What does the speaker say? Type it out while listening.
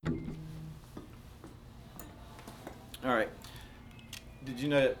All right. Did you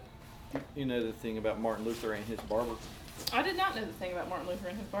know the thing about Martin Luther and his barber? I did not know the thing about Martin Luther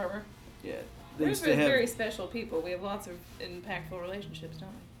and his barber. Yeah. We're very special people. We have lots of impactful relationships, don't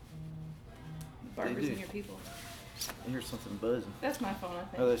we? Barbers and your people. I hear something buzzing. That's my phone, I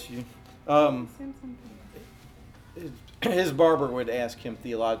think. Oh, that's you. His barber would ask him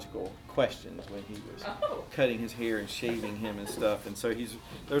theological questions when he was cutting his hair and shaving him and stuff. And so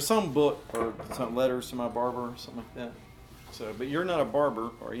there's some book or some letters to my barber or something like that. So, but you're not a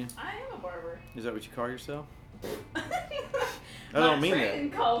barber, are you? I am a barber. Is that what you call yourself? I don't mean that. My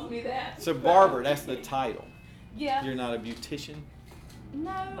friend calls me that. So barber, that's the title. Yeah. You're not a beautician? No,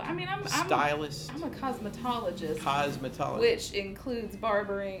 I mean I'm stylist. I'm a cosmetologist. Cosmetologist. Which includes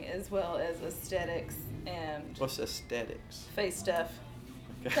barbering as well as aesthetics and what's aesthetics? Face stuff.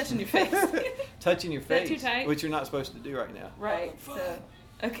 Okay. Touching your face. Touching your face. Is that too tight? Which you're not supposed to do right now. Right. So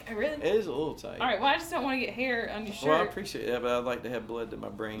okay, really? It is a little tight. All right. Well, I just don't want to get hair on your shirt. Well, I appreciate that, but I'd like to have blood to my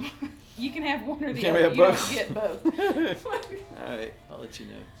brain. You can have one or the Can other. we have both? You don't get both. All right, I'll let you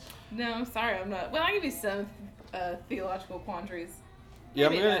know. No, I'm sorry, I'm not. Well, I'll give you some theological quandaries. Yeah,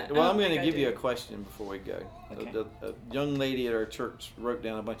 I'm gonna give you a question before we go. Okay. A young lady at our church wrote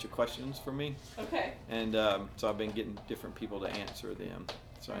down a bunch of questions for me. Okay. And so I've been getting different people to answer them.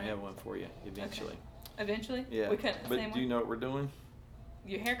 So I have one for you eventually. Okay. Eventually? Yeah. We couldn't But same do you know what we're doing?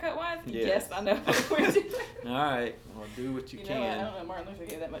 Your haircut wise? Yeah. Yes, I know what we're doing. All right. Well, do what you can. I don't know. Martin Luther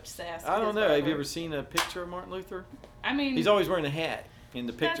gave that much sass. I don't know. Have you ever seen a picture of Martin Luther? I mean, he's always wearing a hat in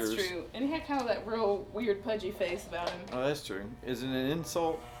the pictures. That's true. And he had kind of that real weird pudgy face about him. Oh, that's true. Is it an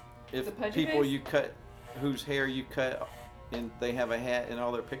insult if people you cut, whose hair you cut, and they have a hat in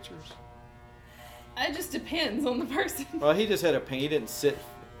all their pictures? It just depends on the person. Well, he just had he didn't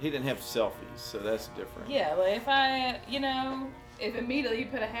have selfies, so that's different. Yeah, like if immediately you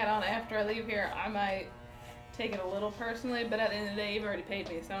put a hat on after I leave here, I might take it a little personally, but at the end of the day, you've already paid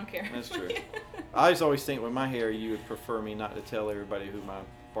me, so I don't care. That's true. I just always think with my hair, you would prefer me not to tell everybody who my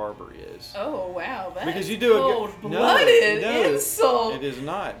barber is. Oh, wow. That's because you do cold-blooded insult. It is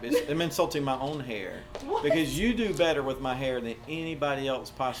not. I'm insulting my own hair. What? Because you do better with my hair than anybody else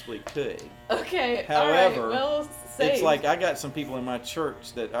possibly could. Okay. However, all right. Well, it's like I got some people in my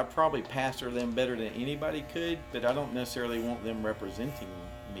church that I probably pastor them better than anybody could, but I don't necessarily want them representing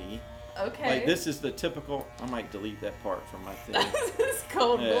me. Okay. Like this is the typical. I might delete that part from my thing. It's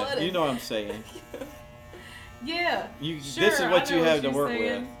cold-blooded. Yeah, you know what I'm saying. Yeah. Sure, this is what you have to work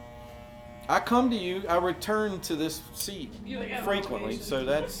saying. with. I come to you. I return to this seat frequently, so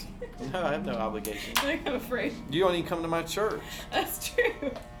that's no. I have no obligation. I'm afraid. You don't even come to my church. That's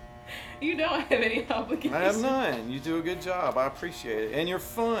true. You don't have any obligation. I have none. You do a good job. I appreciate it, and you're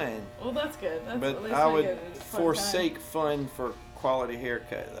fun. Well, that's good. That's but at least I would good. It's forsake fun for quality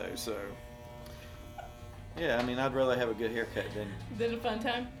haircut, though. So. Yeah, I mean, I'd rather have a good haircut than a fun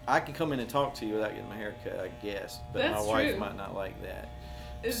time. I can come in and talk to you without getting my haircut, I guess. But That's my wife true. might not like that.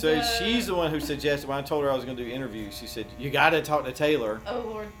 So she's the one who suggested, when I told her I was going to do interviews, she said, you got to talk to Taylor. Oh,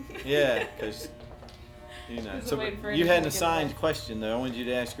 Lord. Yeah, because, So you had an assigned question, though. I wanted you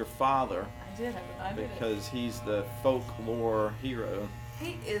to ask your father. I did. Because he's the folklore hero.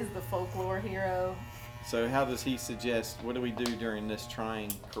 He is the folklore hero. So how does he suggest, what do we do during this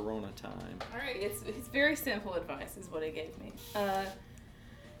trying corona time? All right, it's very simple advice is what he gave me.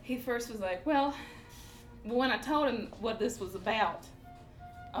 He first was like, well, when I told him what this was about,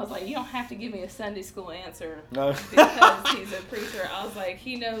 I was like, you don't have to give me a Sunday school answer No. because he's a preacher. I was like,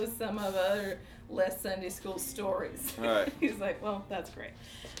 he knows some of other less Sunday school stories. Right. He's like, well, that's great.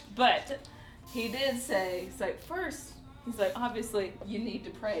 But he did say, he's like, first, he's like, obviously you need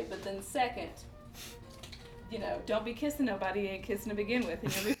to pray, but then second, don't be kissing nobody you ain't kissing to begin with,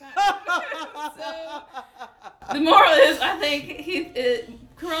 and you'll be fine. So, the moral is, I think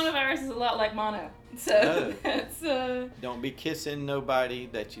coronavirus is a lot like mono. So, that's... Don't be kissing nobody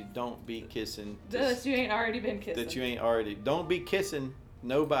that you don't be kissing. That you ain't already been kissing. Don't be kissing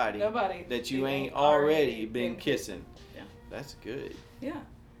nobody. That you ain't already been kissing. Yeah. That's good. Yeah.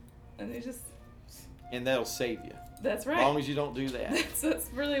 And And that'll save you. That's right. As long as you don't do that. That's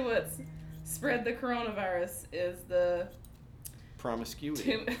really what's spread the coronavirus is the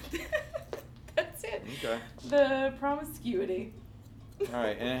promiscuity. That's it. Okay. The promiscuity. All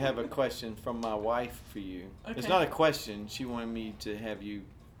right, and I have a question from my wife for you. Okay. It's not a question. She wanted me to have you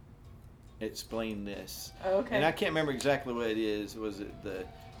explain this. Oh, okay. And I can't remember exactly what it is. Was it the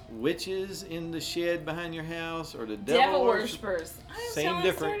witches in the shed behind your house or the devil worshippers? Same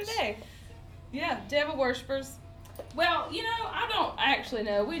difference. Today. Yeah, devil worshippers. Well, I don't actually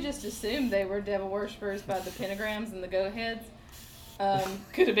know. We just assumed they were devil worshippers by the pentagrams and the go-aheads.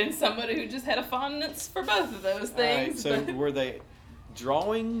 Could have been somebody who just had a fondness for both of those things. All right, so but were they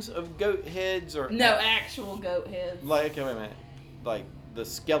drawings of goat heads or no actual goat heads? Like, wait a minute, like the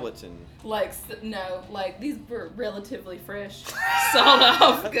skeleton. Like no, like these were relatively fresh, sawed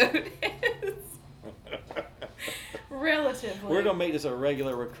off goat heads. Relatively. We're gonna make this a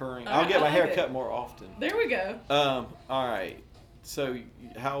regular recurring. All I'll right, get my I like hair it. cut more often. There we go. All right. So,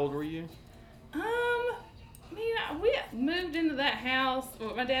 how old were you? We moved into that house.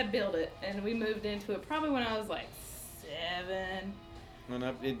 Well, my dad built it, and we moved into it probably when I was like 7.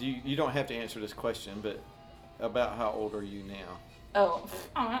 You don't have to answer this question, but about how old are you now? Oh,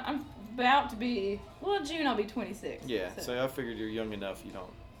 I'm about to be. Well, June I'll be 26. Yeah. So I figured you're young enough. You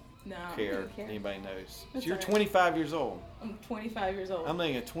don't No, I care. don't care. Anybody knows. That's You're all right. 25 years old. I'm 25 years old. I'm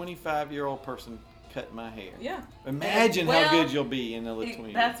letting a 25-year-old person cut my hair. Yeah. Imagine Well, how good you'll be in another 20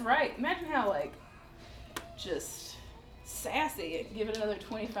 years. That's right. Imagine how like just sassy. Give it another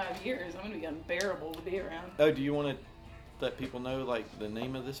 25 years. I'm gonna be unbearable to be around. Oh, do you want to let people know like the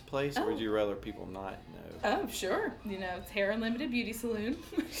name of this place, or Oh. would you rather people not know? Oh, sure. You know, it's Hair Unlimited Beauty Saloon.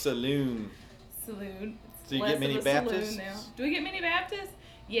 Saloon. Saloon. Do you Less get of many a saloon Baptists? now. Do we get many Baptists?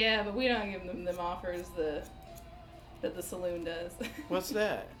 Yeah, but we don't give them offers that the saloon does. What's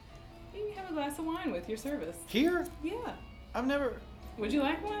that? You can have a glass of wine with your service. Here? Yeah. I've never. Would you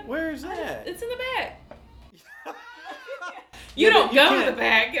like one? Where's that? It's in the back. Yeah, You but don't you go to can't- the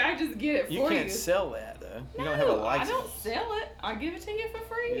back. I just get it You for can't you. sell that though. You No, don't have a license. I don't sell it. I give it to you for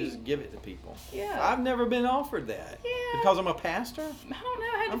free. You just give it to people. Yeah. I've never been offered that. Yeah. Because I'm a pastor? I don't know.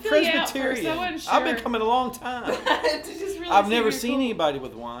 I had I'm to fill you out first. Presbyterian. I wasn't sure. I've been coming a long time. To just really I've see never you're seen cool. anybody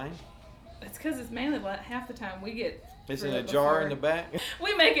with wine. It's because it's mainly like half the time we get. It's through in a it jar before. in the back.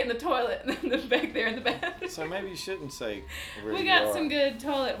 We make it in the toilet, back there in the bathroom. So maybe you shouldn't say where We you got are. some good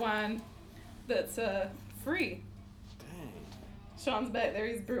toilet wine that's free. Dang. Sean's back there.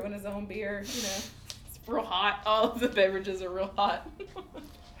 He's brewing his own beer. You know, it's real hot. All of the beverages are real hot.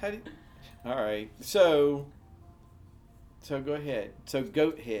 All right. So go ahead. So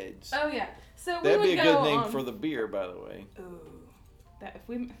goat heads. Oh yeah. So we That'd would be a go good name on... for the beer, by the way. Ooh, that if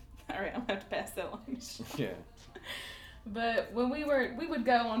we. All right, I'm gonna have to pass that on. Yeah. But when we would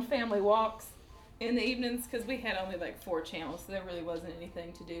go on family walks in the evenings because we had only like 4 channels, so there really wasn't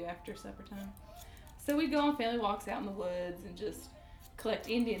anything to do after supper time. So we'd go on family walks out in the woods and just collect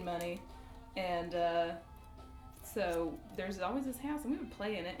Indian money, and so there's always this house, and we would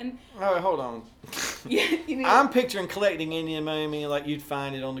play in it. And All right, hold on. yeah, you know, I'm picturing collecting Indian money, meaning like you'd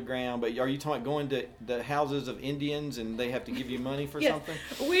find it on the ground, but are you talking about going to the houses of Indians and they have to give you money for Yes. something?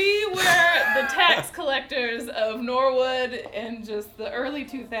 We were the tax collectors of Norwood in just the early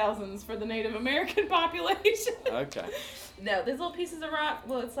 2000s for the Native American population. Okay. No, these little pieces of rock,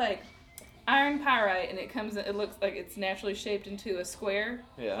 well, it's like iron pyrite, and it looks like it's naturally shaped into a square,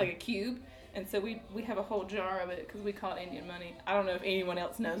 Yeah. like a cube. And so we have a whole jar of it because we call it Indian money. I don't know if anyone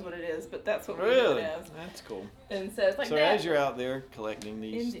else knows what it is, but that's what we know Really? it as. That's cool. And so it's like So that. as you're out there collecting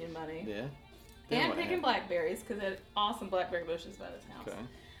these, Indian money. yeah. then And what picking happened? blackberries because they had awesome blackberry bushes by this house. Okay.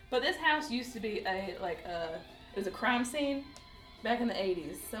 But this house used to be it was a crime scene back in the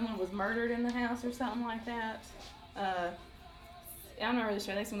 80s. Someone was murdered in the house or something like that. I'm not really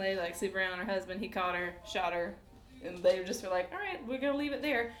sure. I think some lady like sleep around her husband. He caught her, shot her, and they just were like, all right, we're gonna leave it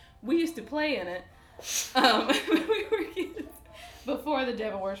there. We used to play in it when we were kids before the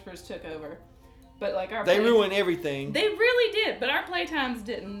devil worshippers took over. But like They play- ruined everything. They really did. But our playtimes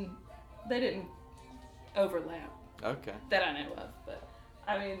didn't overlap Okay. that I know of. But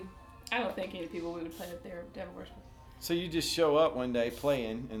I mean, I don't think any people we would play with their devil worshippers. So you just show up one day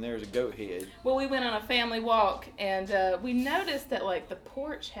playing, and there's a goat head. Well, we went on a family walk, and we noticed that like the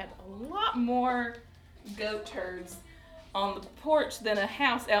porch had a lot more goat turds on the porch than a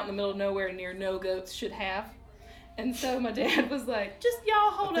house out in the middle of nowhere near no goats should have. And so my dad was like, "Just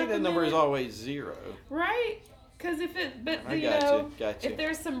y'all hold I up think a that number is minute." always 0. Right? Because if it, but I you gotcha, know, gotcha. if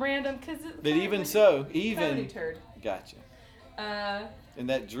there's some random, because But even so, Cody even turd. gotcha, Uh, and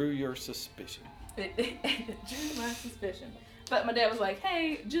that drew your suspicion. it drew my suspicion. But my dad was like,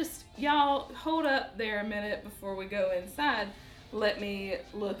 "Hey, just y'all hold up there a minute before we go inside. Let me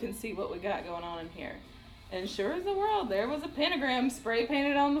look and see what we got going on in here." And sure as the world, there was a pentagram spray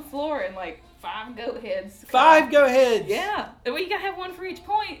painted on the floor and like 5 goat heads. 5 goat heads. Yeah. Well, you gotta have one for each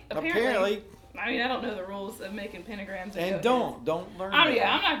point. Apparently. I mean, I don't know the rules of making pentagrams. And goat don't learn. heads. that.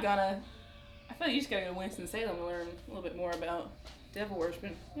 Yeah, I'm not gonna. I feel like you just gotta go to Winston-Salem and learn a little bit more about devil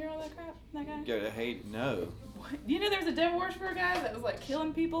worshiping. You hear all that crap? That guy? Go to hate. No. What? You know there's a devil worshiper guy that was like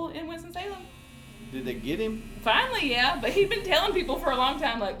killing people in Winston-Salem? Did they get him? Finally, yeah, but he'd been telling people for a long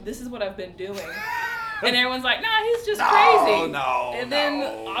time, like, this is what I've been doing. And everyone's like, nah, he's just No, crazy. no, And then,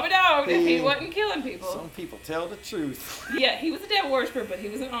 no. I'll be dogged if he wasn't killing people. Some people tell the truth. Yeah, he was a devil worshiper, but he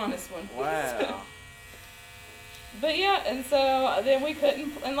was an honest one. Wow. But yeah, and so then we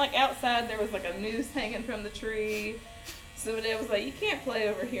couldn't, and like outside there was like a noose hanging from the tree. So my dad was like, you can't play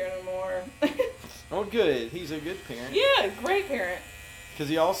over here no more. Oh, good. He's a good parent. Yeah, great parent. Because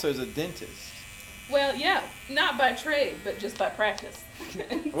he also is a dentist. Well, yeah, not by trade, but just by practice.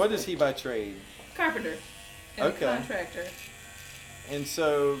 What is he by trade? Carpenter. And Okay. contractor. And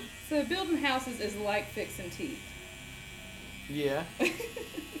so, So building houses is like fixing teeth. yeah.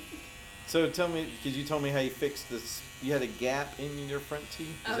 So tell me, because you told me how you fixed this. You had a gap in your front teeth.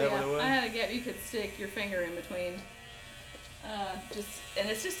 Is that what it was? I had a gap you could stick your finger in between. And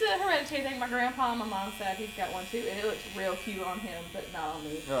it's just a hereditary thing. My grandpa on my mom's side, he's got one too, and it looks real cute on him, but not on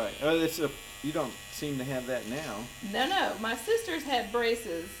me. Right. You don't seem to have that now. No. My sisters had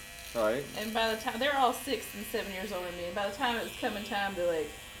braces, Right. and by the time they're all 6 and 7 years older than me, and by the time it was coming time to like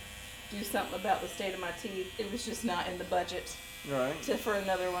do something about the state of my teeth, it was just not in the budget Right. for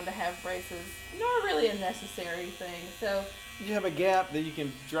another one to have braces. Nor really a necessary thing. So You have a gap that you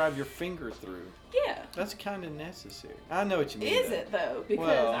can drive your finger through. yeah. That's kind of necessary. I know what you mean. Is though. it though? Because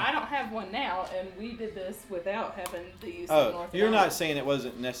Well- I don't have one now, and we did this without having the use of an Oh, orthodontist. you're not saying it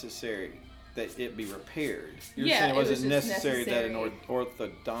wasn't necessary that it be repaired. You're Yeah, saying it it was wasn't just necessary that an necessary.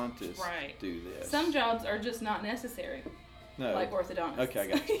 orthodontist Right. do this. Some jobs are just not necessary, no. like orthodontists. Okay, I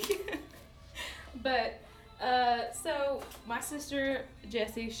got you. But so my sister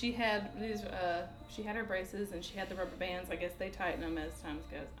Jessie, she had these. She had her braces and she had the rubber bands. I guess they tighten them as time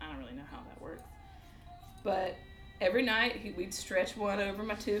goes. I don't really know how that works. But every night we'd stretch one over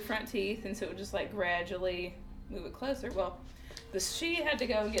my 2 front teeth, and so it would just like gradually move it closer. Well, she had to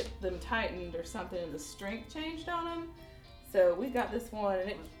go and get them tightened or something, and the strength changed on them. So we got this one, and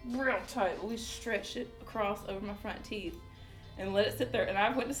it was real tight. We stretched it across over my front teeth and let it sit there, and I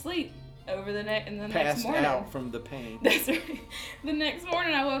went to sleep over the next Passed morning. out from the pain. That's right. The next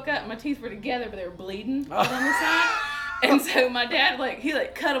morning I woke up and my teeth were together, but they were bleeding on the side. And so my dad he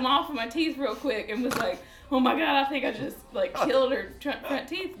cut them off of my teeth real quick and was like, "Oh my God, I think I just killed her front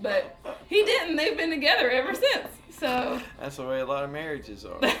teeth," but he didn't. They've been together ever since. So That's the way a lot of marriages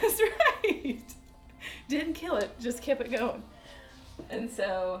are. that's right. Didn't kill it, just kept it going. And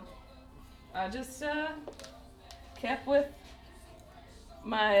so I just kept with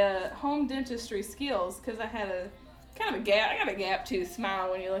my home dentistry skills, because I had a kind of a gap. I got a gap tooth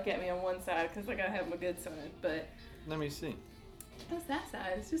smile when you look at me on one side, because I gotta have my good side. But Let me see. what's that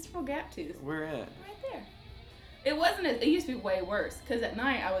side? It's just a real gap tooth Where at? right there. It wasn't. It used to be way worse, because at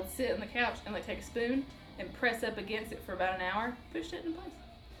night I would sit on the couch and take a spoon and press up against it for about an hour, push it in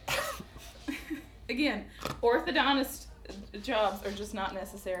place. Again, orthodontist jobs are just not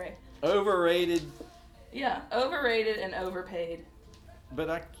necessary. Overrated, Yeah, overrated and overpaid. but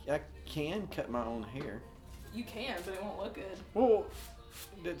I can cut my own hair. You can, but it won't look good. Well,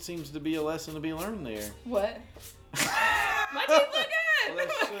 that seems to be a lesson to be learned there. What? My teeth look good! Well,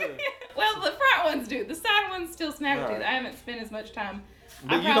 that's true. Well, the front ones do. The side ones still snap Right. tooth. I haven't spent as much time.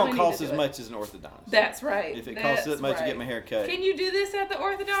 But I you don't probably need cost to as do it. much as an orthodontist. That's right. If it costs that much to get my hair cut. Can you do this at the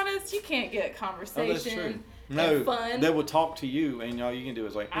orthodontist? You can't get conversation. Oh, that's true. No, and fun. they will talk to you, and all you can do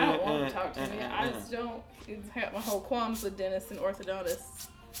is I don't want to talk to me. I just don't. It's got my whole qualms with dentists and orthodontists.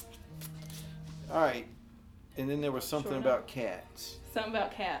 All right, and then there was something Short about cats. Something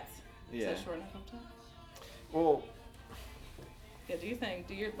about cats. Yeah. Is that short enough? I'm sorry. Well, Yeah, do your thing.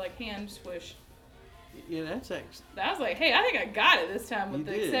 Do your hand swish. yeah, that's actually. I was like, hey, I think I got it this time, with You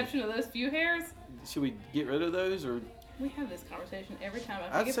the did. exception of those few hairs. Should we get rid of those, or We have this conversation every time. I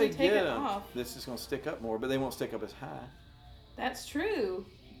think I'd if say we take get it them. off, This is gonna stick up more, but they won't stick up as high. that's true.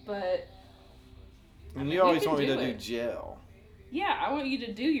 But And mean, you we always can want me do to do it. gel. yeah, I want you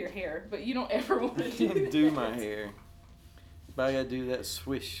to do your hair, but you don't ever want to I do can't do that. my hair. But I gotta do that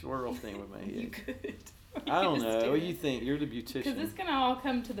swish swirl thing with my You head. could. I don't Just know. do What do it. you think? You're the Because beautician. it's gonna all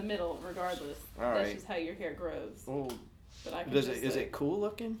come to the middle, regardless. All That's right. just how your hair grows. Well, But I can is just, it cool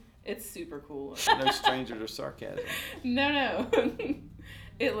looking? It's super cool. No strangers or sarcasm. No.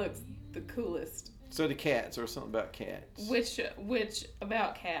 It looks the coolest. So the cats, or something about cats. Which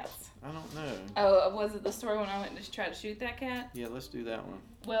about cats? I don't know. Oh, was it the story when I went to try to shoot that cat? Yeah, let's do that one.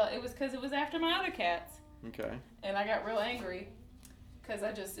 Well, it was because it was after my other cats, Okay. and I got real angry because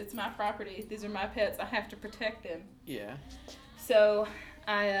it's my property. These are my pets. I have to protect them. Yeah. So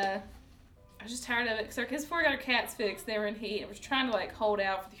I was just tired of it because before I got our cats fixed, they were in heat. I was trying to hold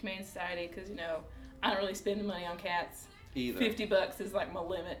out for the Humane Society because I don't really spend money on cats. Either. $50 is my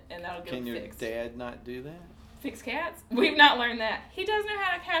limit, and that'll get Can them your fixed. dad not do that? fix cats. We've not learned that. He does know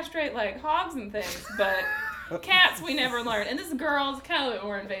how to castrate like hogs and things, but cats we never learned. And this girl's kind of a bit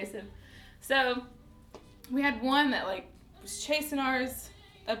more invasive. So we had one that like was chasing ours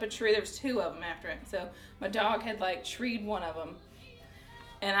up a tree. There was 2 of them after it. So my dog had like treed one of them,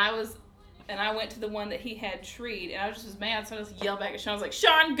 and I went to the one that he had treed, and I just was mad, so I just yelled back at Sean. I was like,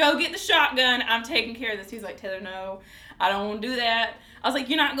 Sean, go get the shotgun. I'm taking care of this. He's like, Taylor, no, I don't want to do that. I was like,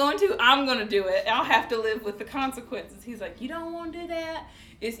 you're not going to? I'm going to do it. I'll have to live with the consequences. He's like, you don't want to do that?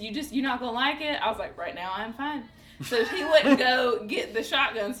 You're not going to like it? I was like, right now I'm fine. So he wouldn't go get the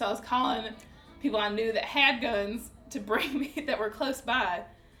shotgun, so I was calling people I knew that had guns to bring me that were close by.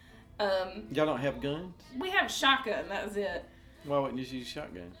 Y'all don't have guns? We have a shotgun, that was it. Why wouldn't you use a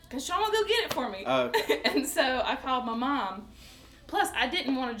shotgun? Because Sean would go get it for me. Oh, okay. And so I called my mom. Plus, I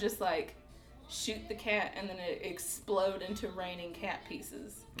didn't want to just, like, shoot the cat and then it explode into raining cat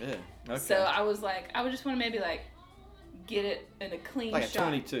pieces. Yeah, okay. So I was like, I would just want to maybe, like, get it in a clean like shot. a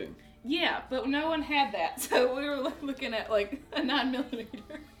 22. Yeah, but no one had that. So we were looking at, like, a 9mm.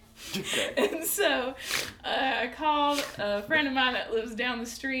 Okay. And so I called a friend of mine that lives down the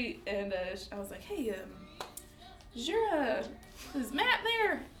street, and I was like, hey, is Matt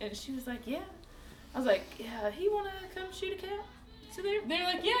there? And she was like, yeah. I was like, yeah, he want to come shoot a cat? So they're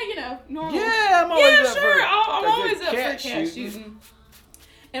like, yeah, normal. Yeah, I'm always up sure. for I'm always up for cat cat shooting.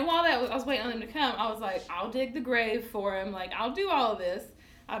 And while I was waiting on them to come, I was like, I'll dig the grave for him. Like, I'll do all of this.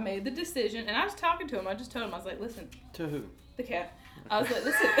 I made the decision, and I was talking to him. I just told him, I was like, listen. To who? The cat. I was like,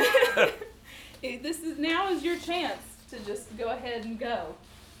 listen, now is your chance to just go ahead and go.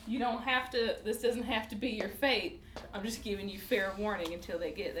 You don't have to, this doesn't have to be your fate. I'm just giving you fair warning until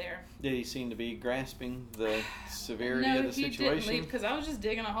they get there. Did he seem to be grasping the severity of the situation? No, he didn't leave, because I was just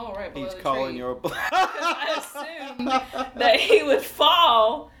digging a hole right below the tree. He's calling your bluff. I assumed that he would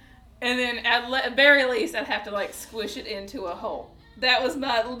fall, and then at very least I'd have to like squish it into a hole. That was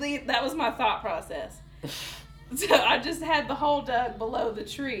my thought process. So I just had the hole dug below the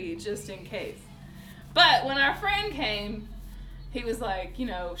tree just in case. But when our friend came, he was like,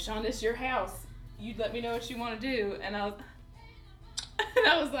 Sean, this is your house. You let me know what you want to do. And I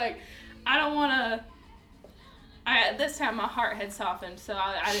was like, I don't want to. This time my heart had softened, so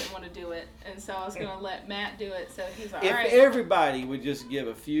I didn't want to do it. And so I was going to let Matt do it. So he's like, all right. If everybody would just give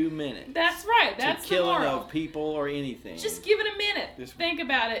a few minutes. That's right. That's to the killing moral. of people or anything. Just give it a minute. Think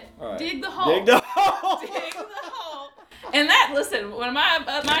about it. Right. Dig the hole. Dig the hole. Dig the hole. And listen, when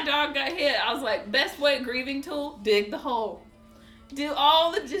my dog got hit, I was like, best way grieving tool, dig the hole. Do the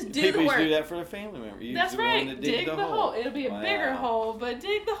work. People used to do that for their family member. That's right. Dig the hole. It'll be a bigger hole, but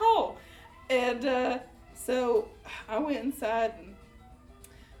dig the hole. And so I went inside and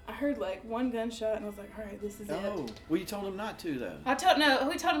I heard like one gunshot, and I was like, all right, this is it. Oh, well, you told him not to, though.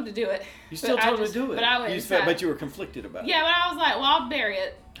 We told him to do it. You still told him to do it. But I went inside. But you were conflicted about it. Yeah, but I was like, well, I'll bury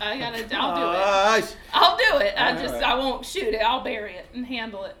it. I'll do it. I'll do it. I won't shoot it. I'll bury it and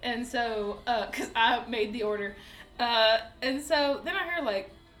handle it. And so, because I made the order. And so then I heard like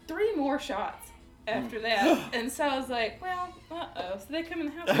 3 more shots after that. And so I was like, well, uh-oh. So they come in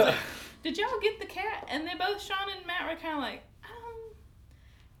the house and I was like, did y'all get the cat? And they both, Sean and Matt, were kind of like,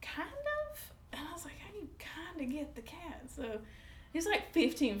 kind of? And I was like, how do you kind of get the cat? So he's like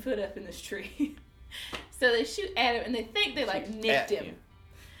 15 foot up in this tree. So they shoot at him and they think they like nicked him.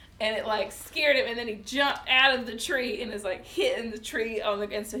 And it like scared him, and then he jumped out of the tree and is like hitting the tree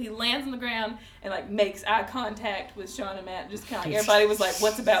and so he lands on the ground and like makes eye contact with Sean and Matt. Just kind of like everybody was like,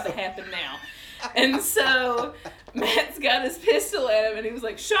 what's about to happen now? And so Matt's got his pistol at him and he was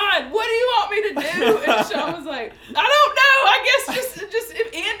like, Sean, what do you want me to do? And Sean was like, I don't know. I guess just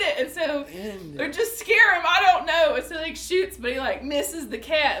end it. And so or just scare him. I don't know. And so he like shoots, but he like misses the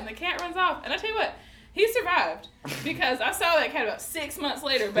cat and the cat runs off. And I tell you what, he survived because I saw that cat about 6 months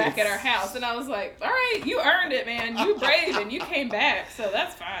later back at our house, and I was like, all right, you earned it, man. You brave, and you came back, so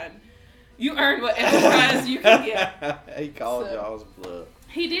that's fine. You earned whatever prize you can get. He called y'all's bluff.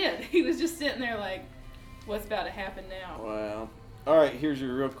 He did. He was just sitting there like, what's about to happen now? Wow. All right, here's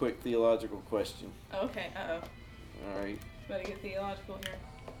your real quick theological question. Okay, uh-oh. All right. Better get theological here.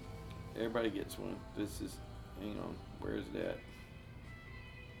 Everybody gets one. Hang on, where is that?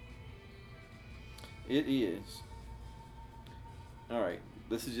 It is. All right.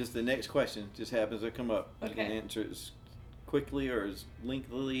 This is just the next question. Just happens to come up. Okay. You can answer it as quickly or as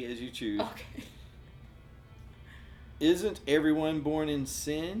lengthily as you choose. Okay. Isn't everyone born in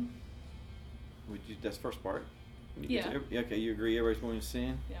sin? That's the first part. Yeah. Okay, you agree everybody's born in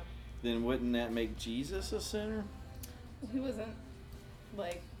sin? Yeah. Then wouldn't that make Jesus a sinner? He wasn't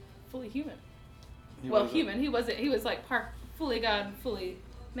like fully human. He human. He wasn't. He was like part fully God, fully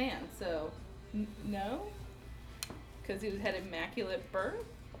man. So. No? because he had immaculate birth?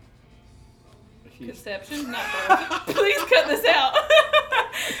 He's- Conception? Not birth. Please cut this out.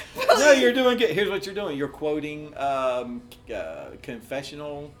 No, you're doing good. Here's what you're doing. You're quoting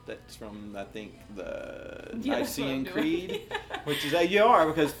confessional. That's from, I think, the Yeah, that's what I'm Nicene doing. Creed, which is you are,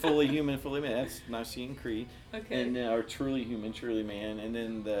 because fully human, fully man. That's Nicene Creed. Okay. And or truly human, truly man. And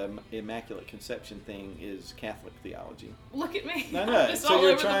then the Immaculate Conception thing is Catholic theology. Look at me. No, I'm no. just So all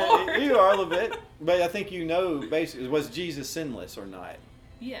you're over the trying. board. You are a little bit, but I think you know. Basically, was Jesus sinless or not?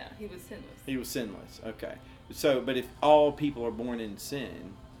 Yeah, he was sinless. He was sinless. Okay. So, but if all people are born in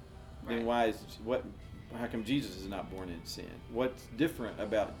sin, then Right. why is what? How come Jesus is not born in sin? What's different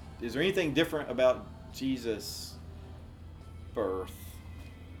about? Is there anything different about Jesus' birth?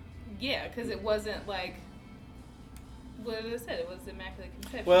 Yeah, because it wasn't like. What did I say? It was Immaculate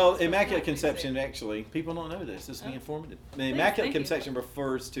Conception. Well, That's what Immaculate Catholics say. Conception, actually, people don't know this. This is Oh. informative. The Please, Immaculate thank you. Conception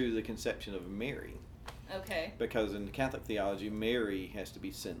refers to the conception of Mary, Okay. because in Catholic theology, Mary has to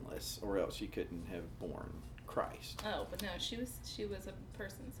be sinless, or else she couldn't have born Christ. Oh, but no, she was a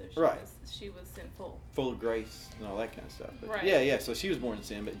person, so Right. she was sinful. Full of grace and all that kind of stuff. But Right. Yeah. So she was born in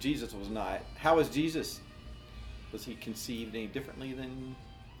sin, but Jesus was not. How was Jesus? Was he conceived any differently than?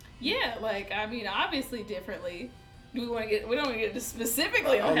 Yeah, like I mean, obviously differently. Do we want to get? We don't want to get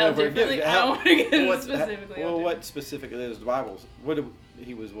specifically Oh, on no, how very good. differently. I don't want to get What- specifically. Well, on what specifically is the Bible's?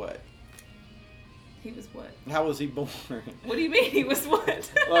 He was what? He was what? How was he born? What do you mean he was what?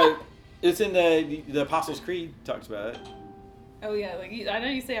 Like, it's in the Apostles' Creed talks about it. Oh yeah, like I know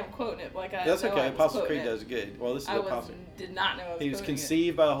you say I'm quoting it, like I. That's know okay. I was Apostles' quoting Creed it. does good. Well, this is I the was Apostle. did not know I was. He was quoting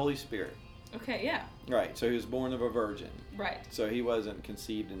conceived by the Holy Spirit. It. Okay, yeah, Right. So he was born of a virgin. right. So he wasn't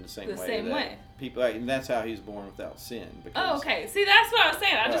conceived in the same The way. same that way. People, and that's how he was born without sin. Because, Oh, okay. See, that's what I was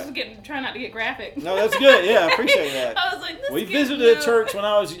saying. I just Right. was trying not to get graphic. No, that's good. Yeah, I appreciate that. I was like, this We kid visited a knew. church when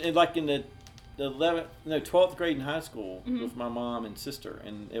I was like in the 12th grade in high school Mhm. with my mom and sister,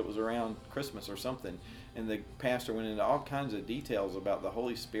 and it was around Christmas or something. And the pastor went into all kinds of details about the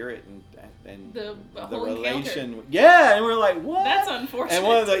Holy Spirit and The the whole relation. encounter. Yeah, and we're like, what? That's unfortunate. And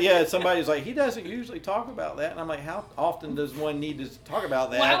one of the somebody's like, he doesn't usually talk about that, and I'm like, how often does one need to talk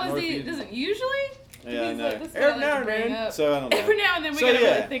about that? Why Or was if he? you- Doesn't usually. Yeah, I He's know. like, this is what I Every like now to and bring then. up. So I don't know. Every now and then we So, gotta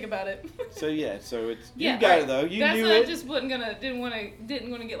yeah. really think about it. So yeah, so it's Yeah, you got right. it though. You That's knew what it. I just didn't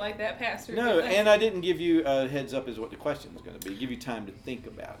want to get like that pastor. No, but that's- and I didn't give you a heads up as what the question was going to be. Give you time to think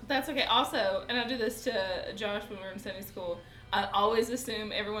about it. That's okay. Also, and I do this to Josh when we were in Sunday school. I always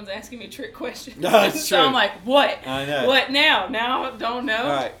assume everyone's asking me trick questions. No, it's so true. I'm like, what? I know. What now? Now I don't know. All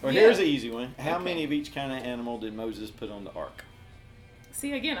right. Well, Yeah. here's an easy one. How Okay. many of each kind of animal did Moses put on the ark?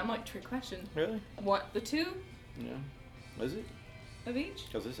 See, again, I'm like, trick question. Really? What, the 2 Yeah. Was it? of each?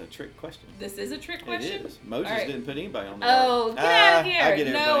 Because it's a trick question. This is a trick question? It is. Moses All right. didn't put anybody on the Oh, ark. get out of I here.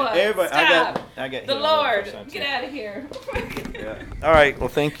 get Noah, everybody. stop. I got The hit on that Lord, first time, get too. out of here. Yeah. All right. Well,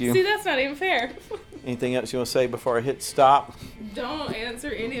 thank you. See, that's not even fair. Anything else you want to say before I hit stop? Don't answer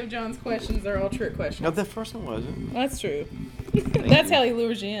any of John's questions. They're all trick questions. No, the first one wasn't. That's true. Thank That's you. how he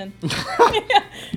lures you in.